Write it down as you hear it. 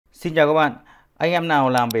Xin chào các bạn. Anh em nào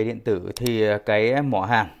làm về điện tử thì cái mỏ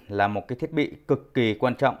hàn là một cái thiết bị cực kỳ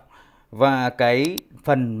quan trọng. Và cái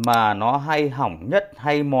phần mà nó hay hỏng nhất,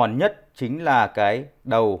 hay mòn nhất chính là cái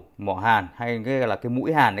đầu mỏ hàn hay cái là cái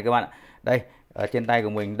mũi hàn này các bạn ạ. Đây, ở trên tay của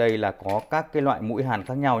mình đây là có các cái loại mũi hàn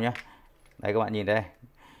khác nhau nhé. Đây các bạn nhìn đây.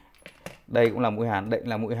 Đây cũng là mũi hàn, đây cũng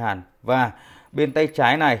là mũi hàn. Và bên tay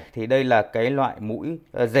trái này thì đây là cái loại mũi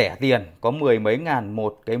rẻ tiền, có mười mấy ngàn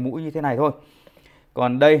một cái mũi như thế này thôi.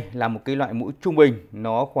 Còn đây là một cái loại mũi trung bình,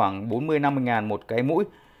 nó khoảng 40-50 ngàn một cái mũi.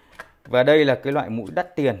 Và đây là cái loại mũi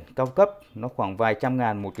đắt tiền, cao cấp, nó khoảng vài trăm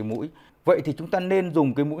ngàn một cái mũi. Vậy thì chúng ta nên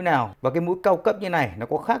dùng cái mũi nào? Và cái mũi cao cấp như này nó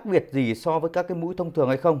có khác biệt gì so với các cái mũi thông thường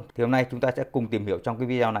hay không? Thì hôm nay chúng ta sẽ cùng tìm hiểu trong cái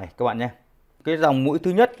video này các bạn nhé. Cái dòng mũi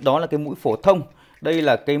thứ nhất đó là cái mũi phổ thông. Đây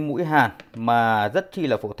là cái mũi hàn mà rất chi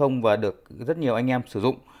là phổ thông và được rất nhiều anh em sử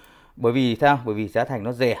dụng. Bởi vì sao? Bởi vì giá thành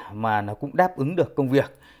nó rẻ mà nó cũng đáp ứng được công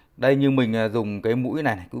việc. Đây như mình dùng cái mũi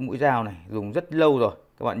này, cái mũi dao này dùng rất lâu rồi.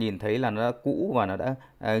 Các bạn nhìn thấy là nó đã cũ và nó đã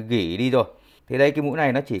gỉ đi rồi. Thì đây cái mũi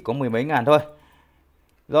này nó chỉ có mười mấy ngàn thôi.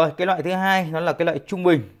 Rồi cái loại thứ hai nó là cái loại trung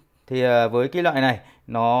bình. Thì với cái loại này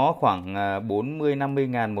nó khoảng 40-50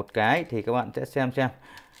 ngàn một cái. Thì các bạn sẽ xem.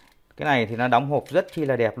 Cái này thì nó đóng hộp rất chi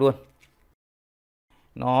là đẹp luôn.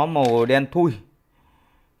 Nó màu đen thui.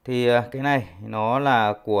 Thì cái này nó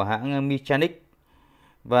là của hãng Mechanic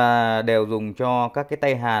và đều dùng cho các cái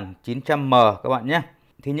tay hàn 900M các bạn nhé.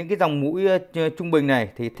 Thì những cái dòng mũi trung bình này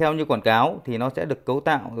thì theo như quảng cáo thì nó sẽ được cấu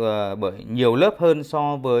tạo bởi nhiều lớp hơn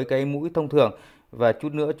so với cái mũi thông thường. Và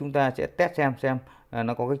chút nữa chúng ta sẽ test xem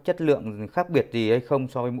nó có cái chất lượng khác biệt gì hay không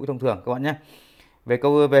so với mũi thông thường các bạn nhé.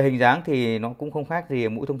 Về hình dáng thì nó cũng không khác gì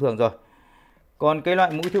mũi thông thường rồi. Còn cái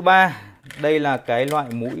loại mũi thứ ba, đây là cái loại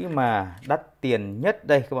mũi mà đắt tiền nhất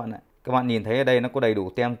đây các bạn ạ. Các bạn nhìn thấy ở đây nó có đầy đủ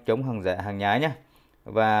tem chống hàng giả hàng nhái nhé.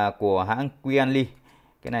 Và của hãng Quảng.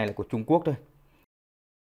 Cái này là của Trung Quốc thôi.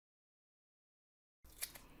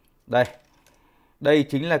 Đây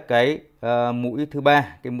chính là cái mũi thứ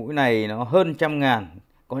ba. Cái mũi này nó hơn trăm ngàn.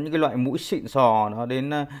 Có những cái loại mũi xịn sò nó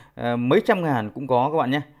đến mấy trăm ngàn cũng có các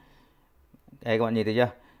bạn nhé. Đây các bạn nhìn thấy chưa?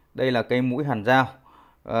 Đây là cái mũi hàn dao.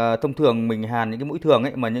 Thông thường mình hàn những cái mũi thường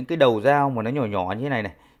ấy, mà những cái đầu dao mà nó nhỏ nhỏ như thế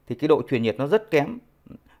này thì cái độ truyền nhiệt nó rất kém.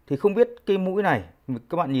 Thì không biết cái mũi này,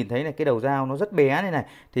 các bạn nhìn thấy này, cái đầu dao nó rất bé này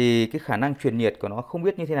thì cái khả năng truyền nhiệt của nó không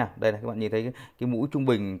biết như thế nào. Đây này, các bạn nhìn thấy cái mũi trung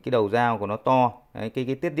bình, cái đầu dao của nó to, đấy, cái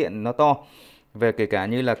tiết điện nó to. Về kể cả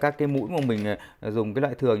như là các cái mũi mà mình dùng cái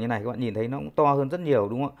loại thường như này, các bạn nhìn thấy nó cũng to hơn rất nhiều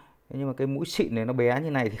đúng không ạ? Nhưng mà cái mũi xịn này nó bé như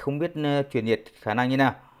này thì không biết truyền nhiệt khả năng như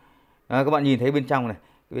nào. Các bạn nhìn thấy bên trong này,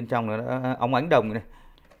 bên trong nó óng ánh đồng này.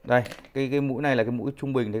 Đây, cái mũi này là cái mũi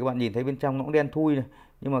trung bình thì các bạn nhìn thấy bên trong nó cũng đen thui này.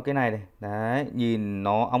 Nhưng mà cái này đấy, nhìn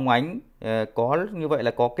nó óng ánh, có như vậy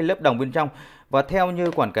là có cái lớp đồng bên trong. Và theo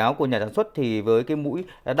như quảng cáo của nhà sản xuất thì với cái mũi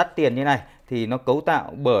đắt tiền như này thì nó cấu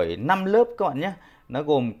tạo bởi 5 lớp các bạn nhé. Nó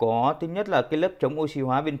gồm có thứ nhất là cái lớp chống oxy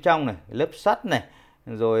hóa bên trong này, lớp sắt này,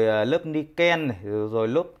 rồi lớp niken này, rồi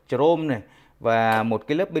lớp chrome này. Và một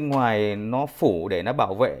cái lớp bên ngoài nó phủ để nó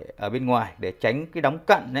bảo vệ ở bên ngoài để tránh cái đóng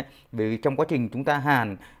cặn đấy. Vì trong quá trình chúng ta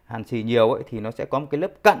hàn xì nhiều ấy thì nó sẽ có một cái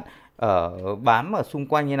lớp cặn ở bám ở xung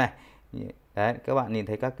quanh như này. Đấy, các bạn nhìn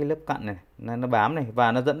thấy các cái lớp cặn này nó bám này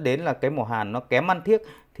và nó dẫn đến là cái mỏ hàn nó kém ăn thiếc.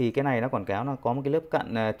 Thì cái này nó quảng cáo nó có một cái lớp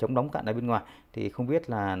cặn chống đóng cặn ở bên ngoài, thì không biết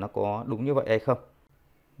là nó có đúng như vậy hay không.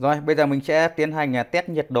 Rồi, bây giờ mình sẽ tiến hành test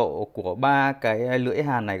nhiệt độ của ba cái lưỡi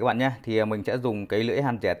hàn này các bạn nhé. Thì mình sẽ dùng cái lưỡi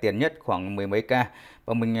hàn rẻ tiền nhất khoảng mười mấy k.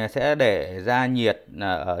 Và mình sẽ để ra nhiệt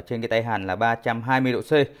ở trên cái tay hàn là 320 độ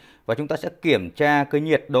C. Và chúng ta sẽ kiểm tra cái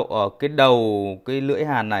nhiệt độ ở cái đầu cái lưỡi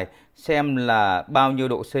hàn này xem là bao nhiêu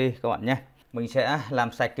độ C các bạn nhé. Mình sẽ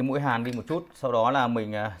làm sạch cái mũi hàn đi một chút. Sau đó là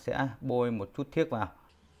mình sẽ bôi một chút thiếc vào.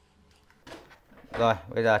 Rồi,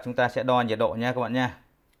 bây giờ chúng ta sẽ đo nhiệt độ nha các bạn nha.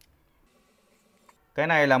 Cái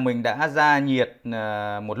này là mình đã ra nhiệt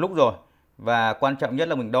một lúc rồi. Và quan trọng nhất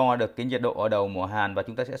là mình đo được cái nhiệt độ ở đầu mỏ hàn. Và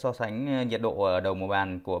chúng ta sẽ so sánh nhiệt độ ở đầu mỏ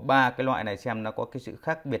hàn của ba cái loại này xem nó có cái sự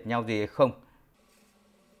khác biệt nhau gì hay không.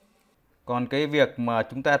 Còn cái việc mà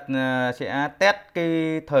chúng ta sẽ test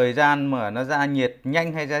cái thời gian mà nó ra nhiệt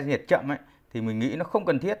nhanh hay ra nhiệt chậm ấy, thì mình nghĩ nó không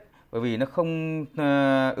cần thiết. Bởi vì nó không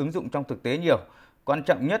ứng dụng trong thực tế nhiều. Quan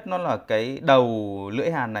trọng nhất nó là cái đầu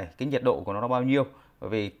lưỡi hàn này, cái nhiệt độ của nó bao nhiêu. Bởi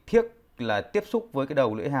vì thiếc là tiếp xúc với cái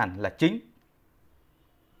đầu lưỡi hàn là chính.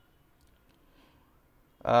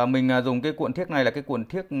 Mình dùng cái cuộn thiếc này là cái cuộn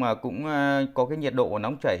thiếc mà cũng có cái nhiệt độ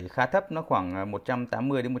nóng chảy khá thấp, nó khoảng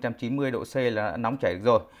 180 đến 190 độ C là nóng chảy được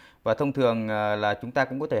rồi. Và thông thường là chúng ta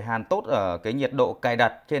cũng có thể hàn tốt ở cái nhiệt độ cài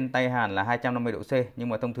đặt trên tay hàn là 250 độ C. Nhưng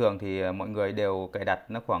mà thông thường thì mọi người đều cài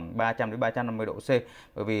đặt nó khoảng 300 đến 350 độ C.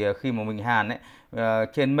 Bởi vì khi mà mình hàn ấy,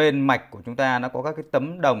 trên mên mạch của chúng ta nó có các cái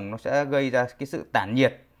tấm đồng, nó sẽ gây ra cái sự tản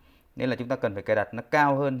nhiệt. nên là chúng ta cần phải cài đặt nó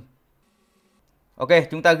cao hơn. Ok,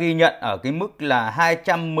 chúng ta ghi nhận ở cái mức là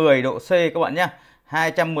 210 độ C các bạn nhé.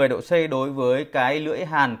 210 độ C đối với cái lưỡi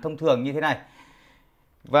hàn thông thường như thế này.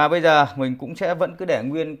 Và bây giờ mình cũng sẽ vẫn cứ để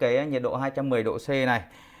nguyên cái nhiệt độ 210 độ C này.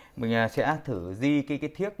 Mình sẽ thử di cái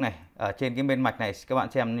thiếc này ở trên cái bên mạch này, các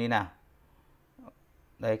bạn xem như nào.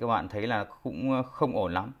 Đây các bạn thấy là cũng không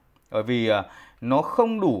ổn lắm. Bởi vì nó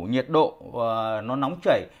không đủ nhiệt độ, nó nóng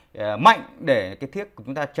chảy mạnh để cái thiếc của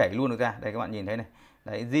chúng ta chảy luôn được ra. Đây các bạn nhìn thấy này.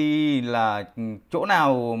 Đấy, di là chỗ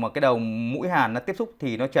nào mà cái đầu mũi hàn nó tiếp xúc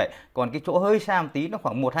thì nó chảy. Còn cái chỗ hơi xa một tí, nó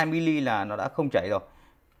khoảng 1-2 mm là nó đã không chảy rồi.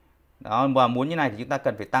 Đó, và muốn như này thì chúng ta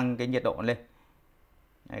cần phải tăng cái nhiệt độ lên.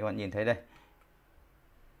 Đây các bạn nhìn thấy đây.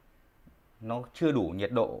 Nó chưa đủ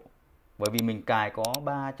nhiệt độ. Bởi vì mình cài có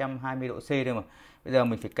 320 độ C thôi mà. Bây giờ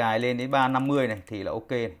mình phải cài lên đến 350 này thì là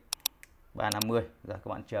ok này. 350. Giờ các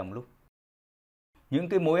bạn chờ một lúc. Những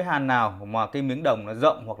cái mối hàn nào mà cái miếng đồng nó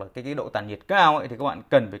rộng hoặc là cái độ tản nhiệt cao ấy thì các bạn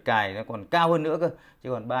cần phải cài nó còn cao hơn nữa cơ.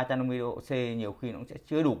 Chứ còn 350 độ C nhiều khi nó cũng sẽ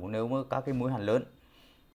chưa đủ nếu mà các cái mối hàn lớn.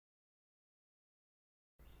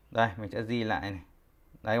 Đây, mình sẽ di lại này.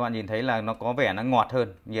 Đấy các bạn nhìn thấy là nó có vẻ nó ngọt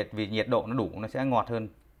hơn, vì nhiệt độ nó đủ nó sẽ ngọt hơn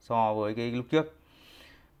so với cái lúc trước.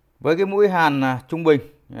 Với cái mũi hàn trung bình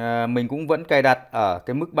mình cũng vẫn cài đặt ở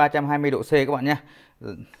cái mức 320 độ C các bạn nhé.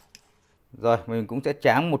 Rồi mình cũng sẽ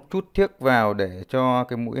tráng một chút thiếc vào để cho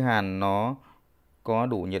cái mũi hàn nó có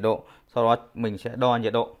đủ nhiệt độ. Sau đó mình sẽ đo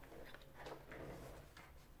nhiệt độ.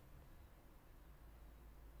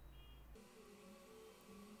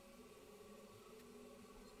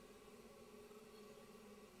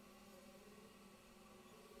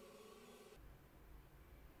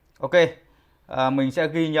 Ok, mình sẽ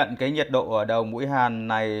ghi nhận cái nhiệt độ ở đầu mũi hàn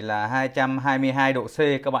này là 222 độ C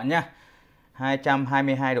các bạn nhé.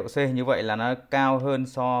 222 độ C, như vậy là nó cao hơn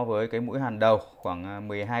so với cái mũi hàn đầu khoảng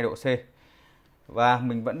 12 độ C. Và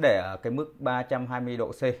mình vẫn để ở cái mức 320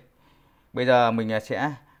 độ C. Bây giờ mình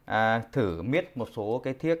sẽ thử miết một số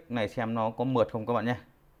cái thiếc này xem nó có mượt không các bạn nhé.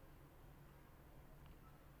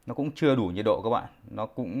 Nó cũng chưa đủ nhiệt độ các bạn. Nó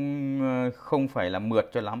cũng không phải là mượt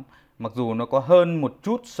cho lắm. Mặc dù nó có hơn một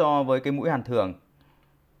chút so với cái mũi hàn thường.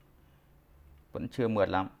 Vẫn chưa mượt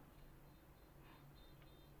lắm.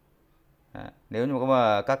 Nếu như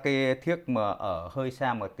mà các cái thiếc mà ở hơi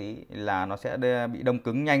xa một tí là nó sẽ bị đông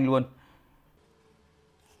cứng nhanh luôn.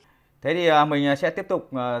 Thế thì mình sẽ tiếp tục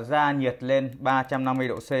gia nhiệt lên 350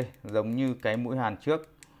 độ C giống như cái mũi hàn trước.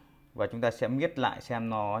 Và chúng ta sẽ miết lại xem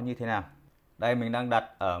nó như thế nào. Đây mình đang đặt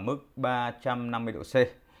ở mức 350 độ C.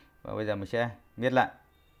 Và bây giờ mình sẽ miết lại.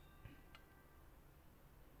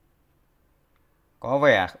 Có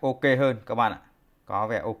vẻ ok hơn các bạn ạ. Có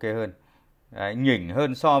vẻ ok hơn. Đấy, nhỉnh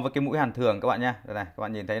hơn so với cái mũi hàn thường các bạn nhé. Đây này, các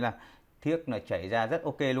bạn nhìn thấy là thiếc này chảy ra rất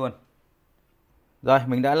ok luôn. Rồi,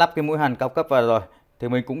 mình đã lắp cái mũi hàn cao cấp vào rồi. Thì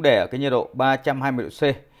mình cũng để ở cái nhiệt độ 320 độ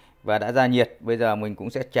C và đã ra nhiệt. Bây giờ mình cũng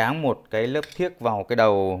sẽ tráng một cái lớp thiếc vào cái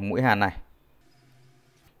đầu mũi hàn này.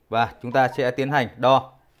 Và chúng ta sẽ tiến hành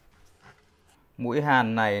đo. Mũi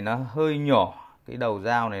hàn này nó hơi nhỏ, cái đầu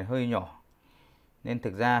dao này hơi nhỏ. Nên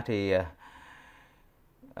thực ra thì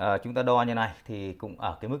chúng ta đo như này thì cũng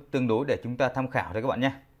ở cái mức tương đối để chúng ta tham khảo thôi các bạn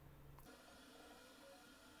nhé.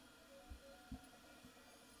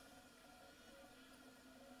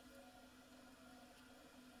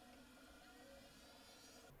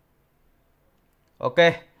 Ok,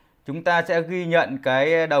 chúng ta sẽ ghi nhận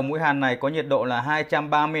cái đầu mũi hàn này có nhiệt độ là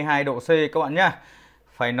 232 độ C các bạn nhé.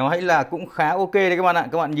 Phải nói là cũng khá ok đấy các bạn ạ.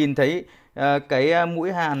 Các bạn nhìn thấy cái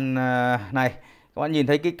mũi hàn này, các bạn nhìn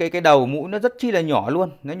thấy cái đầu mũi nó rất chi là nhỏ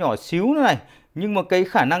luôn, nó nhỏ xíu nữa này. Nhưng mà cái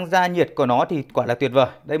khả năng ra nhiệt của nó thì quả là tuyệt vời.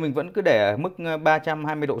 Đây mình vẫn cứ để ở mức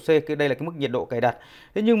 320 độ C, đây là cái mức nhiệt độ cài đặt.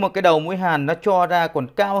 Thế nhưng mà cái đầu mũi hàn nó cho ra còn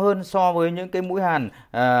cao hơn so với những cái mũi hàn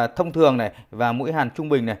thông thường này và mũi hàn trung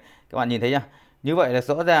bình này. Các bạn nhìn thấy nhá. Như vậy là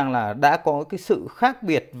rõ ràng là đã có cái sự khác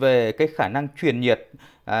biệt về cái khả năng truyền nhiệt.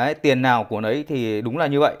 Đấy, tiền nào của nấy thì đúng là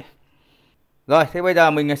như vậy. Rồi, thế bây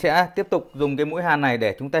giờ mình sẽ tiếp tục dùng cái mũi hàn này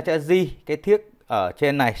để chúng ta sẽ di cái thiếc ở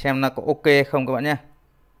trên này xem nó có ok không các bạn nhé.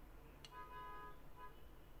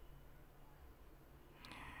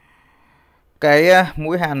 Cái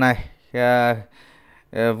mũi hàn này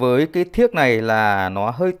với cái thiếc này là nó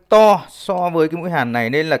hơi to so với cái mũi hàn này,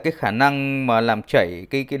 nên là cái khả năng mà làm chảy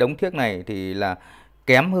cái đống thiếc này thì là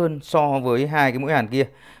kém hơn so với hai cái mũi hàn kia.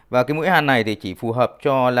 Và cái mũi hàn này thì chỉ phù hợp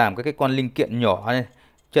cho làm cái con linh kiện nhỏ này,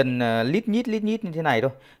 chân lít nhít như thế này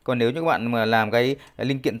thôi. Còn nếu như các bạn mà làm cái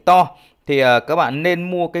linh kiện to thì các bạn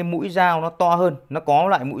nên mua cái mũi dao nó to hơn, nó có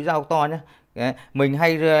loại mũi dao to nhé. Đấy, mình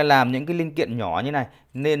hay làm những cái linh kiện nhỏ như này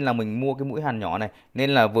nên là mình mua cái mũi hàn nhỏ này, nên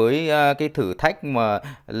là với cái thử thách mà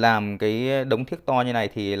làm cái đống thiếc to như này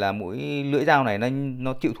thì là mũi lưỡi dao này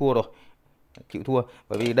nó chịu thua rồi, chịu thua,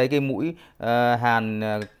 bởi vì đây cái mũi hàn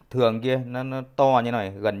thường kia nó to như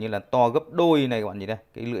này, gần như là to gấp đôi này các bạn nhìn đây,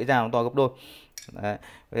 cái lưỡi dao nó to gấp đôi. Đấy.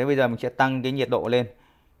 Thế bây giờ mình sẽ tăng cái nhiệt độ lên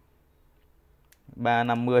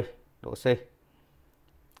 350 độ C,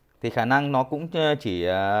 thì khả năng nó cũng chỉ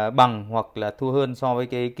bằng hoặc là thua hơn so với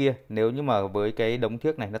cái kia, nếu như mà với cái đống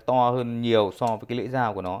thiếc này nó to hơn nhiều so với cái lưỡi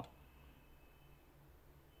dao của nó.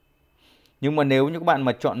 Nhưng mà nếu như các bạn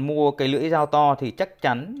mà chọn mua cái lưỡi dao to thì chắc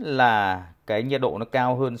chắn là cái nhiệt độ nó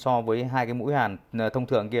cao hơn so với hai cái mũi hàn thông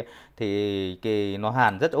thường kia, thì nó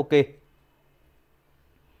hàn rất ok.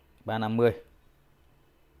 350.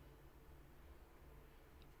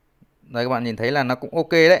 Đây các bạn nhìn thấy là nó cũng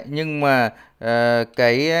ok đấy, nhưng mà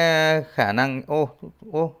cái khả năng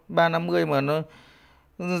 350 mà nó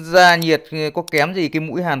ra nhiệt có kém gì cái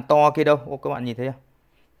mũi hàn to kia đâu. Các bạn nhìn thấy không?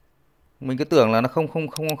 Mình cứ tưởng là nó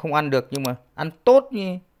không ăn được, nhưng mà ăn tốt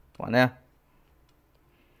như các bạn thấy không?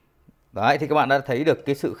 Đấy, thì các bạn đã thấy được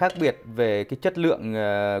cái sự khác biệt về cái chất lượng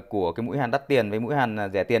của cái mũi hàn đắt tiền với mũi hàn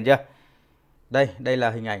rẻ tiền chưa? Đây là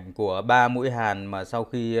hình ảnh của 3 mũi hàn mà sau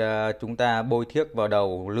khi chúng ta bôi thiếc vào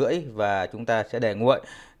đầu lưỡi và chúng ta sẽ để nguội.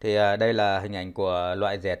 Thì đây là hình ảnh của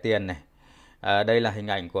loại rẻ tiền này. Đây là hình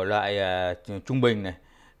ảnh của loại trung bình này.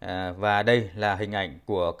 Và đây là hình ảnh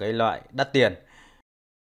của cái loại đắt tiền.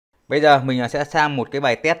 Bây giờ mình sẽ sang một cái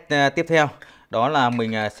bài test tiếp theo. Đó là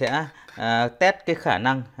mình sẽ test cái khả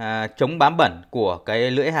năng chống bám bẩn của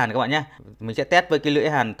cái lưỡi hàn các bạn nhé. Mình sẽ test với cái lưỡi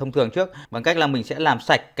hàn thông thường trước, bằng cách là mình sẽ làm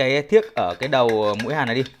sạch cái thiếc ở cái đầu mũi hàn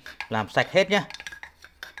này đi. Làm sạch hết nhé,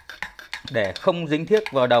 để không dính thiếc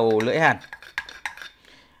vào đầu lưỡi hàn.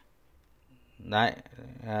 Đấy,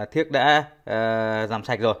 thiếc đã làm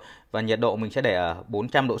sạch rồi. Và nhiệt độ mình sẽ để ở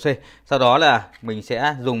 400 độ C. Sau đó là mình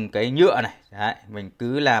sẽ dùng cái nhựa này. Đấy, mình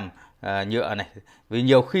cứ làm nhựa này. Vì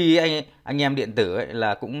nhiều khi anh em điện tử ấy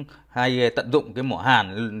là cũng hay tận dụng cái mỏ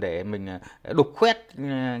hàn để mình đục khoét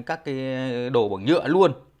các cái đồ bằng nhựa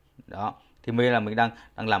luôn. Đó, thì bây giờ mình đang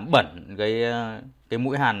làm bẩn cái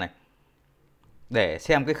mũi hàn này, để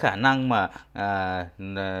xem cái khả năng mà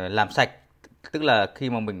làm sạch, tức là khi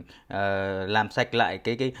mà mình làm sạch lại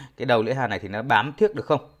cái đầu lưỡi hàn này thì nó bám thiếc được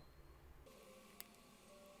không.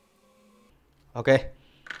 Ok,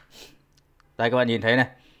 đây các bạn nhìn thấy này,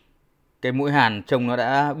 cái mũi hàn trông nó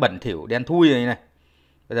đã bẩn thỉu đen thui này này.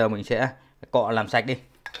 Bây giờ mình sẽ cọ làm sạch đi.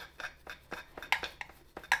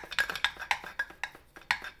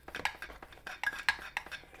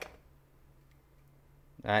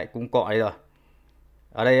 Đấy, cũng cọ đây rồi.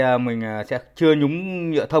 Ở đây mình sẽ chưa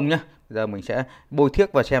nhúng nhựa thông nhá. Bây giờ mình sẽ bôi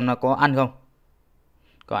thiếc vào xem nó có ăn không.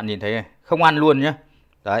 Các bạn nhìn thấy này, không ăn luôn nhá.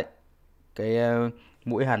 Đấy, cái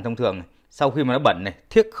mũi hàn thông thường này, sau khi mà nó bẩn này,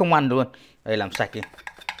 thiếc không ăn luôn. Đây, làm sạch đi.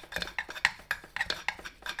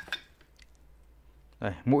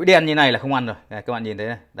 Đây, mũi đen như này là không ăn rồi. Đây, các bạn nhìn thấy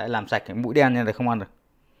này, đã làm sạch cái mũi đen như này không ăn rồi.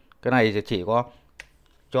 Cái này chỉ có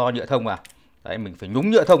cho nhựa thông vào. Đấy, mình phải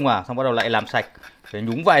nhúng nhựa thông vào, xong bắt đầu lại làm sạch. Phải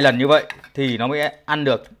nhúng vài lần như vậy thì nó mới ăn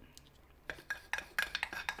được.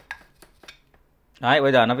 Đấy,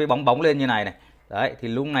 bây giờ nó mới bóng bóng lên như này này. Đấy, thì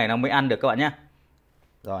lúc này nó mới ăn được các bạn nhé.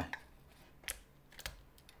 Rồi.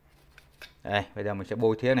 Đây, bây giờ mình sẽ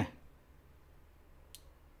bôi thiếc này.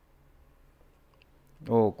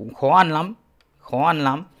 Cũng khó ăn lắm. Khó ăn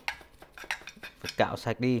lắm. Phải cạo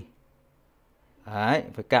sạch đi. Đấy,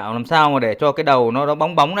 phải cạo làm sao mà để cho cái đầu nó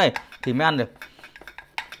bóng bóng này thì mới ăn được.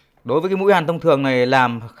 Đối với cái mũi hàn thông thường này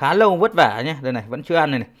làm khá lâu vất vả nhé. Đây này, vẫn chưa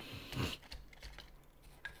ăn này này.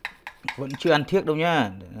 Vẫn chưa ăn thiếc đâu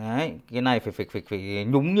nhá. Đấy, cái này phải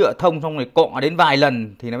nhúng nhựa thông xong rồi cọ đến vài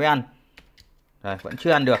lần thì nó mới ăn. Rồi, vẫn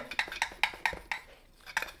chưa ăn được.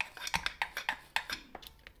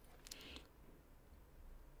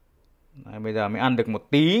 Đấy, bây giờ mới ăn được một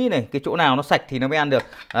tí này, cái chỗ nào nó sạch thì nó mới ăn được.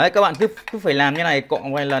 Đấy, các bạn cứ phải làm như này, cọ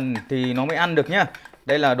vài lần thì nó mới ăn được nhá.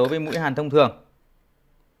 Đây là đối với mũi hàn thông thường.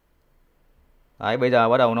 Đấy, bây giờ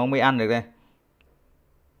bắt đầu nó mới ăn được đây.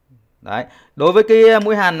 Đấy, đối với cái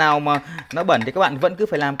mũi hàn nào mà nó bẩn thì các bạn vẫn cứ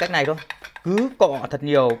phải làm cách này thôi. Cứ cọ thật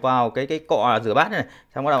nhiều vào cái cọ rửa bát này,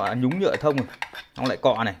 xong bắt đầu nhúng nhựa thông, xong lại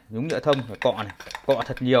cọ này, nhúng nhựa thông rồi cọ này, cọ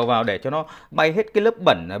thật nhiều vào để cho nó bay hết cái lớp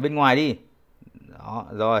bẩn ở bên ngoài đi. Đó,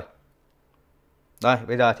 rồi. Đây,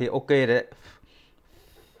 bây giờ thì ok đấy. Đây,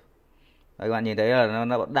 các bạn nhìn thấy là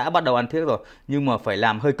nó đã bắt đầu ăn thiếc rồi, nhưng mà phải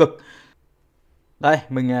làm hơi cực. Đây,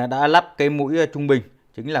 mình đã lắp cái mũi trung bình,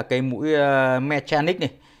 chính là cái mũi mechanic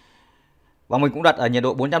này. Và mình cũng đặt ở nhiệt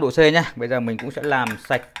độ 400 độ C nhé. Bây giờ mình cũng sẽ làm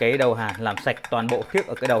sạch cái đầu hàn, làm sạch toàn bộ thiếc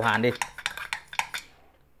ở cái đầu hàn đi.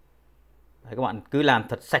 Đấy, các bạn cứ làm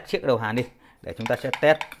thật sạch chiếc đầu hàn đi để chúng ta sẽ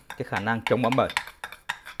test cái khả năng chống bám bẩn.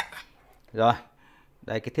 Rồi,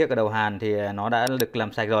 đây cái thiếc ở đầu hàn thì nó đã được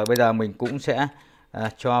làm sạch rồi. Bây giờ mình cũng sẽ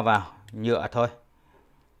cho vào nhựa thôi.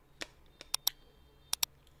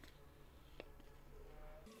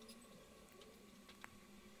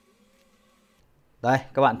 Đây,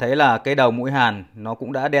 các bạn thấy là cái đầu mũi hàn nó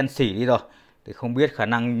cũng đã đen xỉ đi rồi. Thì không biết khả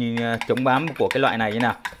năng chống bám của cái loại này như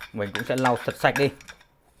nào. Mình cũng sẽ lau thật sạch đi.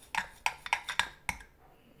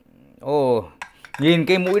 Ồ, nhìn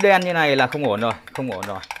cái mũi đen như này là không ổn rồi, không ổn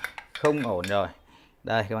rồi, không ổn rồi.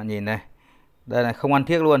 Đây các bạn nhìn này, đây là không ăn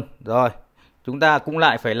thiếc luôn. Rồi, chúng ta cũng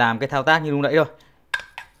lại phải làm cái thao tác như lúc nãy thôi.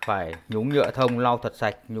 Phải nhúng nhựa thông lau thật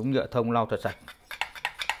sạch, nhúng nhựa thông lau thật sạch.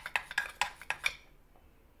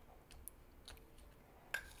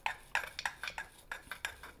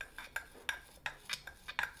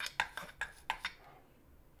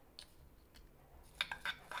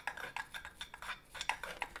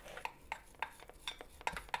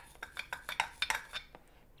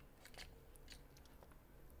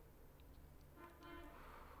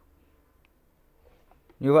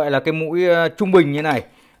 Như vậy là cái mũi trung bình như này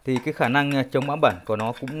thì cái khả năng chống bám bẩn của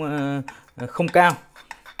nó cũng không cao.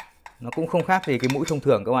 Nó cũng không khác gì cái mũi thông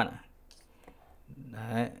thường các bạn ạ.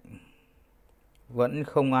 Đấy. Vẫn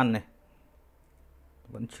không ăn này.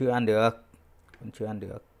 Vẫn chưa ăn được. Vẫn chưa ăn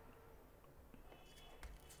được.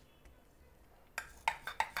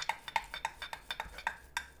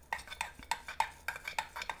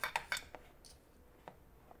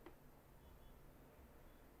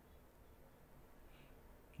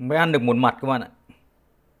 Mới ăn được một mặt các bạn ạ.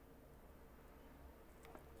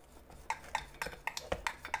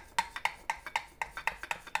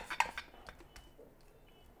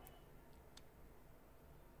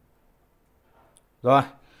 Rồi.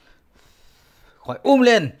 Khỏi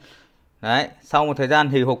lên. Đấy, sau một thời gian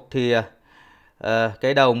hì hục thì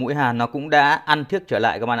cái đầu mũi hàn nó cũng đã ăn thiếc trở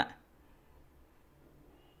lại các bạn ạ.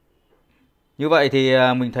 Như vậy thì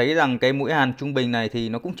mình thấy rằng cái mũi hàn trung bình này thì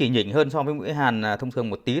nó cũng chỉ nhỉnh hơn so với mũi hàn thông thường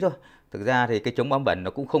một tí thôi. Thực ra thì cái chống bám bẩn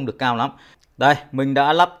nó cũng không được cao lắm. Đây, mình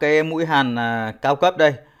đã lắp cái mũi hàn cao cấp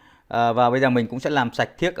đây. Và bây giờ mình cũng sẽ làm sạch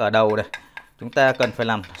thiếc ở đầu đây. Chúng ta cần phải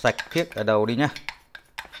làm sạch thiếc ở đầu đi nhá.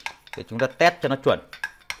 Để chúng ta test cho nó chuẩn.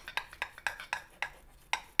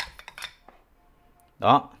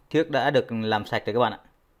 Đó, thiếc đã được làm sạch rồi các bạn ạ.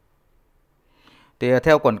 Thì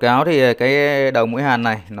theo quảng cáo thì cái đầu mũi hàn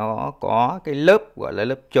này nó có cái lớp gọi là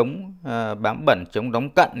lớp chống bám bẩn, chống đóng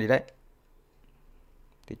cặn gì đấy.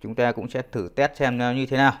 Thì chúng ta cũng sẽ thử test xem như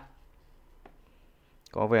thế nào.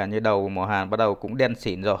 Có vẻ như đầu mỏ hàn bắt đầu cũng đen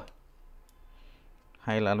xỉn rồi.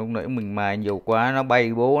 Hay là lúc nãy mình mài nhiều quá nó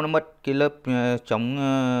bay bố nó mất cái lớp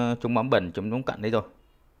chống bám bẩn, chống đóng cặn đấy rồi.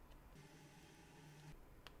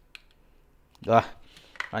 Rồi,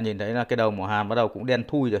 bạn nhìn thấy là cái đầu mỏ hàn bắt đầu cũng đen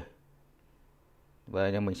thui rồi.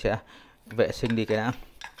 Vậy nên mình sẽ vệ sinh đi cái đã.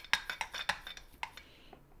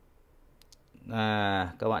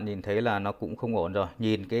 Các bạn nhìn thấy là nó cũng không ổn rồi.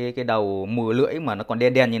 Nhìn cái đầu mùi lưỡi mà nó còn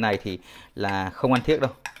đen đen như này thì là không ăn thiếc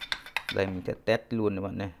đâu. Đây mình sẽ test luôn các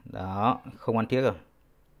bạn này. Đó, không ăn thiếc rồi.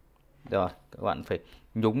 Rồi, các bạn phải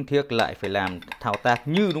nhúng thiếc lại, phải làm thao tác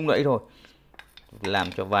như lúc nãy thôi.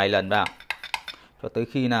 Làm cho vài lần vào. Cho tới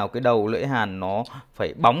khi nào cái đầu lưỡi hàn nó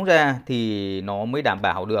phải bóng ra thì nó mới đảm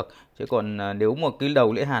bảo được. Chứ còn nếu mà cái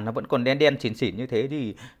đầu lưỡi hàn nó vẫn còn đen đen xỉn xỉn như thế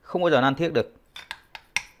thì không bao giờ ăn thiếc được.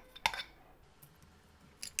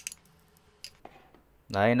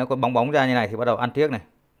 Đấy, nó có bóng bóng ra như này thì bắt đầu ăn thiếc này.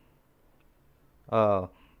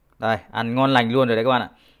 Đây, ăn ngon lành luôn rồi đấy các bạn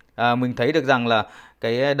ạ. Mình thấy được rằng là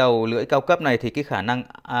cái đầu lưỡi cao cấp này thì cái khả năng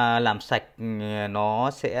làm sạch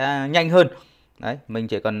nó sẽ nhanh hơn. Đấy, mình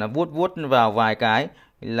chỉ cần vuốt vuốt vào vài cái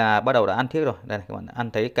là bắt đầu đã ăn thiếc rồi. Đây này, các bạn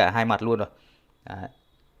ăn thấy cả hai mặt luôn rồi. Đấy.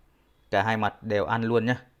 Cả hai mặt đều ăn luôn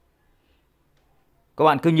nhá. Các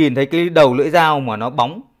bạn cứ nhìn thấy cái đầu lưỡi dao mà nó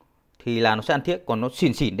bóng thì là nó sẽ ăn thiếc, còn nó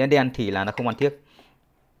xỉn xỉn đen đen thì là nó không ăn thiếc.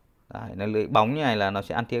 Đấy, nó lưỡi bóng như này là nó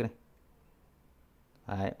sẽ ăn thiếc này.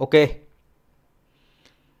 Đấy, ok.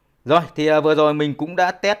 Rồi thì vừa rồi mình cũng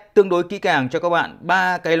đã test tương đối kỹ càng cho các bạn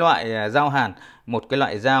ba cái loại dao hàn, một cái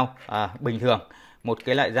loại dao bình thường, một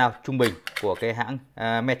cái loại dao trung bình của cái hãng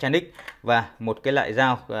Mechanic và một cái loại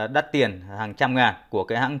dao đắt tiền hàng trăm ngàn của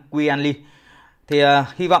cái hãng Quảng. Thì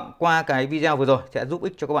hy vọng qua cái video vừa rồi sẽ giúp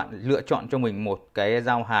ích cho các bạn lựa chọn cho mình một cái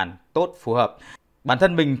dao hàn tốt phù hợp. Bản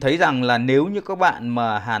thân mình thấy rằng là nếu như các bạn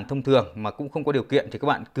mà hàn thông thường mà cũng không có điều kiện thì các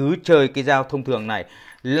bạn cứ chơi cái dao thông thường này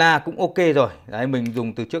là cũng ok rồi. Đấy, mình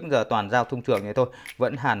dùng từ trước giờ toàn dao thông thường này thôi,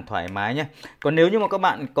 vẫn hàn thoải mái nhé. Còn nếu như mà các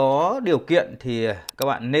bạn có điều kiện thì các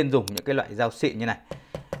bạn nên dùng những cái loại dao xịn như này.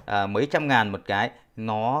 Mấy trăm ngàn một cái,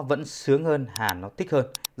 nó vẫn sướng hơn, hàn nó thích hơn.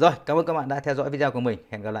 Rồi, cảm ơn các bạn đã theo dõi video của mình.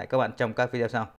 Hẹn gặp lại các bạn trong các video sau.